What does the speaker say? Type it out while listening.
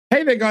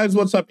Hey there guys,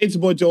 what's up? It's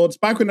your boy George,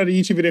 back with another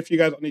YouTube video for you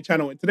guys on the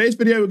channel. In today's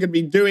video, we're going to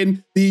be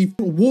doing the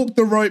walk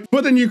the rope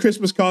for the new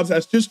Christmas cards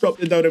that's just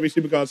dropped in WWE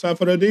Supercard. So without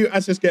further ado,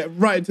 let's just get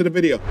right into the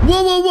video.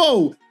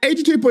 Whoa!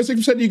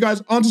 82.6% of you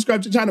guys aren't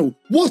subscribed to the channel.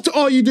 What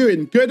are you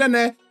doing? Go down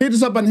there, hit the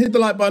sub button, hit the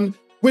like button.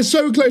 We're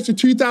so close to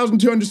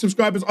 2,200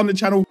 subscribers on the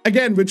channel.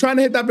 Again, we're trying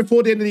to hit that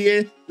before the end of the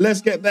year.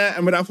 Let's get there.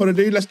 And without further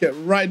ado, let's get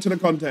right into the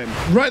content.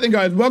 Right then,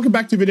 guys, welcome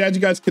back to the video. As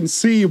you guys can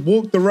see,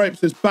 Walk the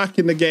Ropes is back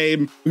in the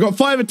game. We've got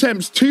 5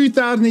 attempts,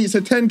 2,000 each, so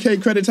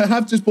 10k credits. I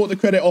have just bought the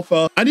credit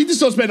offer. I need to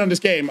start spending on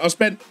this game. I've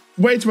spent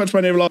way too much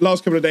money over the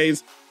last couple of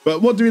days.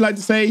 But what do we like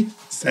to say?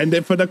 Send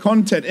it for the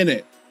content,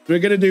 innit? We're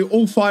going to do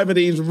all 5 of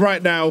these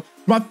right now.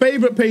 My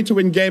favorite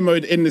pay-to-win game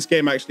mode in this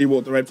game, actually,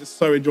 Walk the Ropes. It's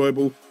so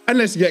enjoyable.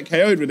 Unless you get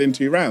KO'd within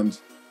 2 rounds.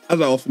 As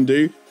I often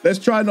do. Let's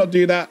try not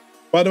do that.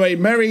 By the way,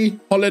 merry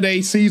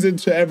holiday season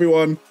to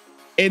everyone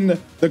in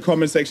the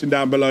comment section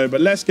down below.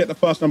 But let's get the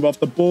first number off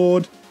the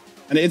board.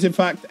 And it is, in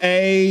fact,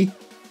 a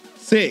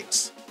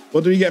 6.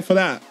 What do we get for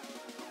that?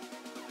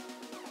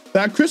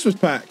 That Christmas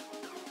pack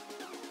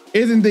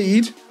is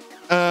indeed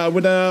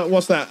with a,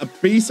 what's that? A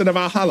Beast and a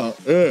Valhalla.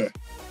 Ugh.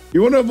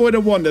 You want to avoid a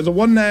 1. There's a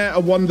 1 there, a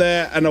 1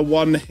 there, and a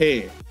 1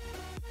 here.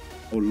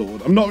 Oh,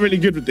 Lord. I'm not really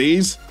good with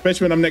these,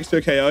 especially when I'm next to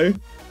a KO.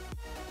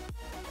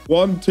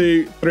 1,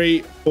 2,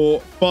 3, 4,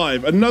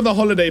 5. Another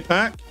holiday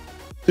pack.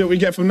 See what we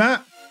get from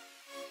that.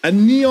 A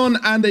Neon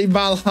and a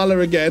Valhalla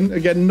again.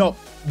 Again, not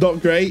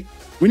great.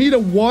 We need a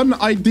 1,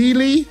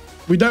 ideally.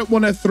 We don't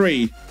want a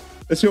 3.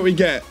 Let's see what we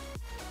get.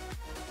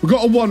 We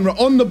got a 1. We're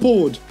on the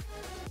board.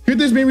 Could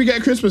this mean we get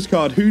a Christmas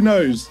card? Who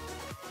knows?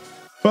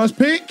 First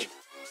pick.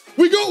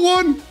 We got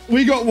 1.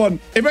 We got 1.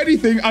 If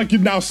anything, I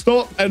could now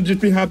stop and just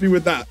be happy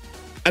with that.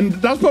 And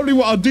that's probably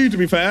what I'll do, to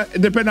be fair.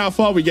 It depends how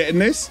far we get in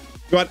this.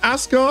 We got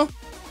Askar.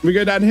 We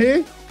go down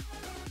here.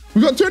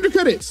 We got 200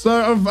 credits. So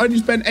I've only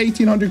spent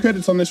 1,800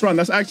 credits on this run.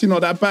 That's actually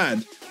not that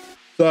bad.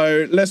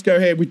 So let's go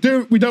here. We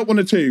don't want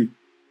a 2.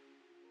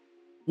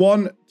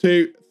 1,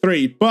 2,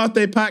 3.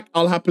 Birthday pack.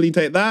 I'll happily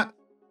take that.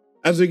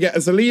 As we get a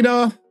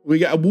Zelina, we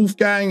get a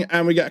Wolfgang,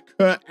 and we get a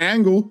Kurt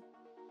Angle.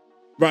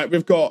 Right,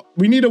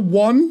 we need a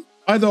 1.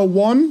 Either a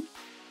 1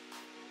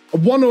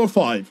 or a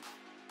 5.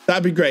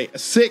 That'd be great. A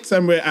 6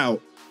 and we're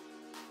out.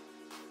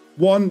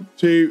 1,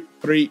 2,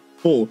 3,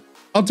 4.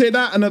 I'll take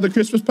that. Another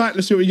Christmas pack.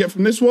 Let's see what we get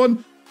from this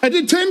one. A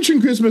detention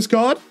Christmas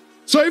card.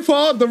 So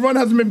far, the run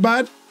hasn't been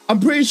bad. I'm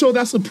pretty sure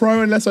that's a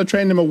pro unless I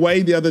trained him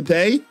away the other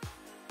day.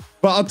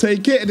 But I'll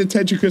take it. A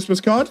detention Christmas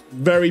card.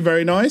 Very,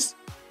 very nice.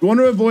 We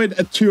want to avoid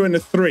a 2 and a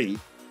 3.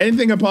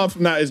 Anything apart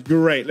from that is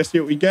great. Let's see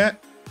what we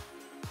get.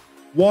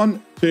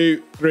 1,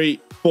 2,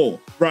 3, 4.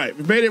 Right.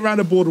 We've made it around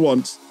the board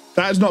once.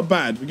 That is not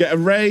bad. We get a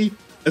Ray,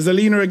 a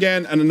Zelina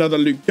again, and another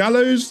Luke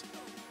Gallows.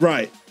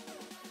 Right.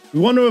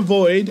 We want to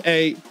avoid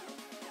a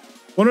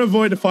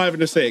 5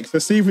 and a 6.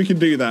 Let's see if we can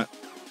do that.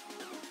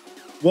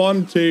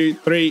 1, 2,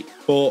 3,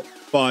 4,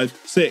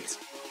 5, 6.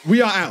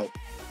 We are out.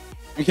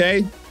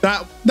 Okay.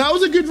 That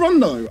was a good run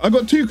though. I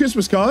got 2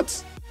 Christmas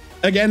cards.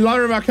 Again,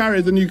 Lyra Valkyrie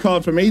is a new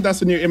card for me.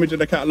 That's a new image in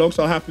the catalog,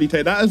 so I'll happily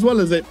take that, as well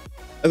as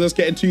us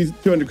getting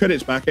 200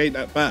 credits back. Ain't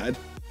that bad.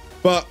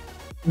 But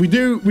we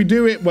do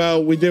it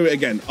well. We do it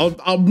again.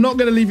 I'm not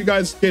going to leave you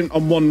guys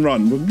on one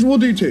run. We'll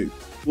do 2.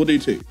 We'll do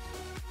 2.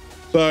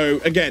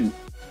 So again,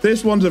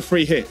 this one's a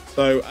free hit.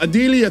 So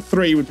ideally a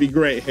 3 would be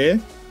great here.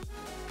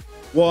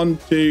 1,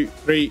 2,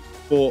 3,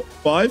 4,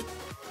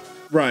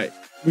 5. Right.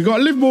 We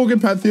got Liv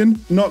Morgan Pantheon.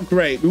 Not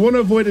great. We want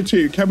to avoid a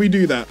 2. Can we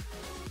do that?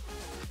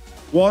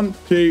 1,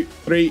 2,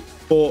 3,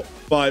 4,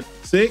 5,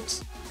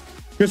 6.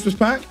 Christmas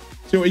pack.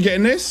 See what we get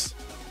in this.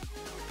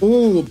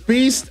 Oh,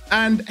 Beast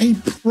and a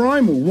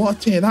Primal. What a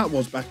tier that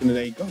was back in the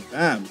day. God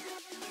damn.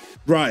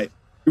 Right.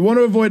 We want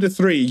to avoid a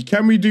 3.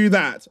 Can we do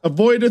that?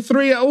 Avoid a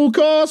 3 at all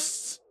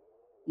costs.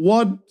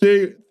 1,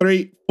 2,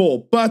 3,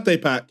 4. Birthday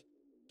pack.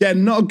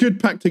 Again, not a good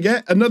pack to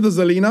get. Another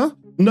Zelina,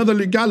 another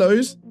Luke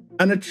Gallows,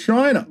 and a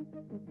China.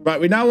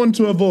 Right, we now want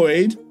to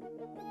avoid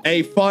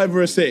a 5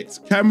 or a 6.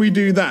 Can we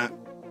do that?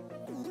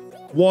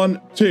 1,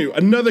 2.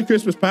 Another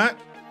Christmas pack.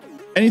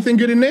 Anything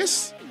good in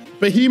this?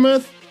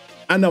 Behemoth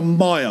and a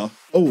Maya.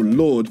 Oh,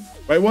 Lord.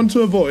 Right, want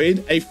to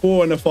avoid a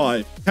 4 and a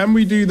 5. Can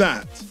we do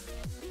that?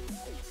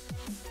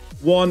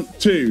 1,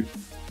 2.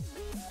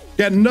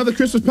 Get another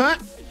Christmas pack.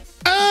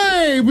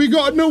 Hey, we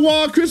got a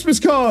Noir Christmas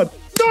card.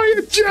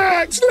 Nia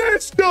Jax,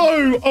 let's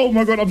go. Oh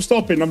my God, I'm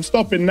stopping. I'm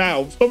stopping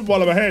now. I'm stopping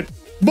while I'm ahead.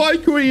 My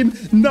queen,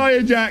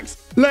 Nia Jax,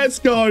 let's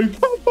go.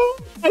 Come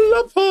on. I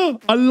love her.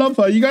 I love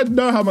her. You guys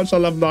know how much I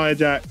love Nia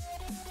Jax.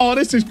 Oh,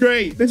 this is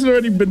great. This has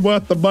already been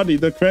worth the money,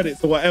 the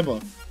credits or whatever.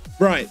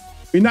 Right.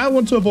 We now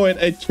want to avoid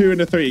a 2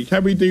 and a 3.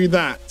 Can we do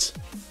that?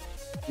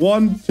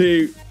 1,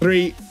 2,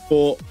 3,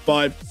 4,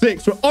 5,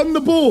 6. We're on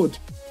the board.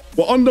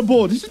 We're on the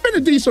board. This has been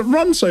a decent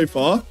run so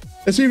far.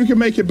 Let's see if we can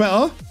make it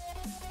better.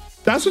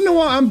 That's a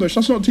Noir Ambush.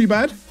 That's not too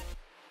bad.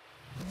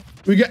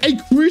 We get a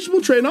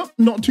Crucible train-up.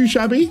 Not too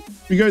shabby.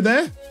 We go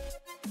there.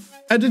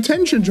 A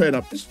Detention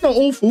train-up. It's not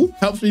awful.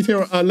 Helps me to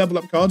level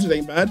up cards. It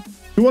ain't bad.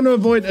 We want to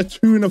avoid a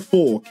 2 and a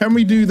 4. Can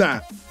we do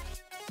that?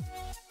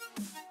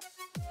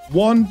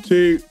 1,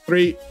 2,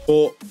 3,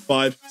 4,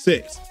 5,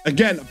 6.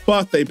 Again, a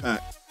birthday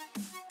pack.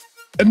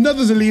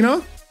 Another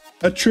Zelina,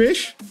 a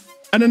Trish,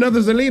 and another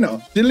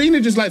Zelina.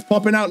 Zelina just likes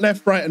popping out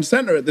left, right, and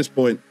center at this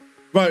point.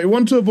 Right, we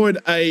want to avoid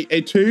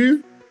a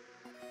 2,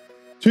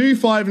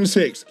 5, and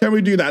 6. Can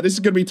we do that? This is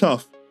going to be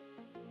tough.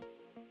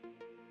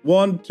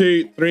 1,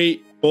 2,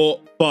 3,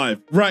 4,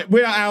 5. Right,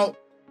 we are out.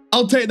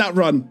 I'll take that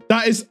run.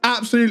 That is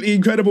absolutely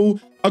incredible.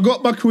 I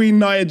got my Queen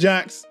Nia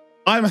Jax.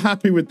 I'm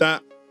happy with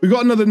that. We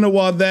got another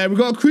Noir there. We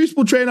got a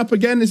Crucible train up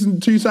again.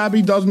 Isn't too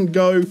savvy. Doesn't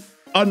go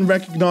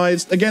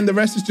unrecognized. Again, the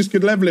rest is just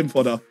good leveling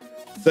fodder.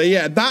 So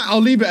yeah, that I'll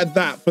leave it at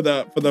that for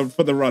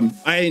the run.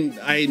 I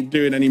ain't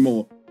doing any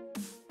more.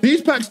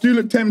 These packs do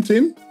look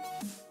tempting.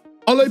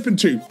 I'll open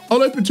 2.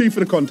 I'll open 2 for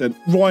the content.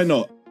 Why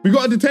not? We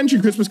got a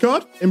Detention Christmas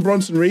card in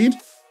Bronson Reed.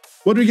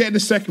 What do we get in the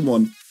second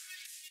one?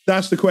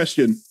 That's the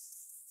question.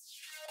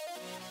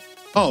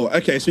 Oh,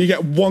 okay. So you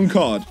get 1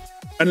 card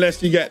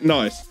unless you get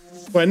nice.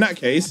 Well, in that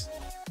case,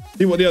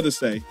 see what the others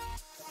say.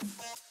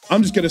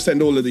 I'm just going to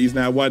send all of these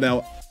now. Why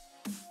not?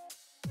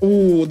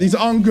 Oh, these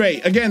aren't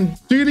great. Again,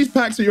 do these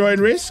packs at your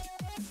own risk.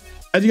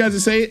 As you guys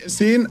are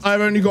seeing,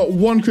 I've only got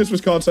 1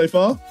 Christmas card so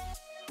far.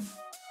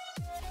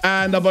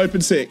 And I've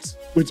opened 6,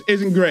 which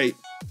isn't great.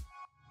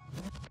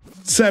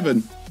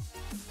 7.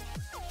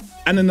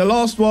 And then the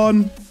last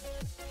one,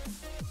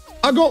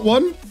 I got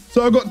 1.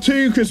 So I got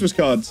 2 Christmas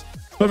cards.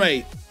 But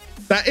mate,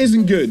 that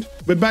isn't good.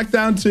 We're back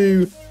down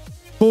to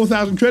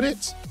 4,000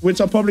 credits, which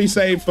I'll probably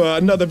save for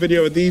another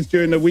video of these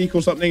during the week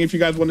or something if you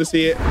guys want to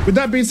see it. With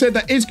that being said,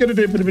 that is going to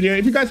do it for the video.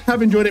 If you guys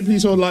have enjoyed it,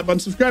 please hit the like button,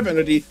 subscribe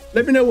already.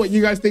 Let me know what you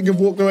guys think of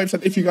Walk the Ropes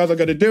and if you guys are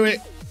going to do it.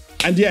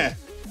 And yeah,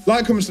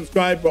 like, comment,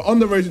 subscribe. We're on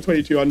the road to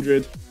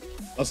 2,200.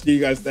 I'll see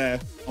you guys there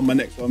on my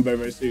next one very,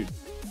 very soon.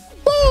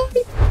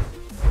 Bye!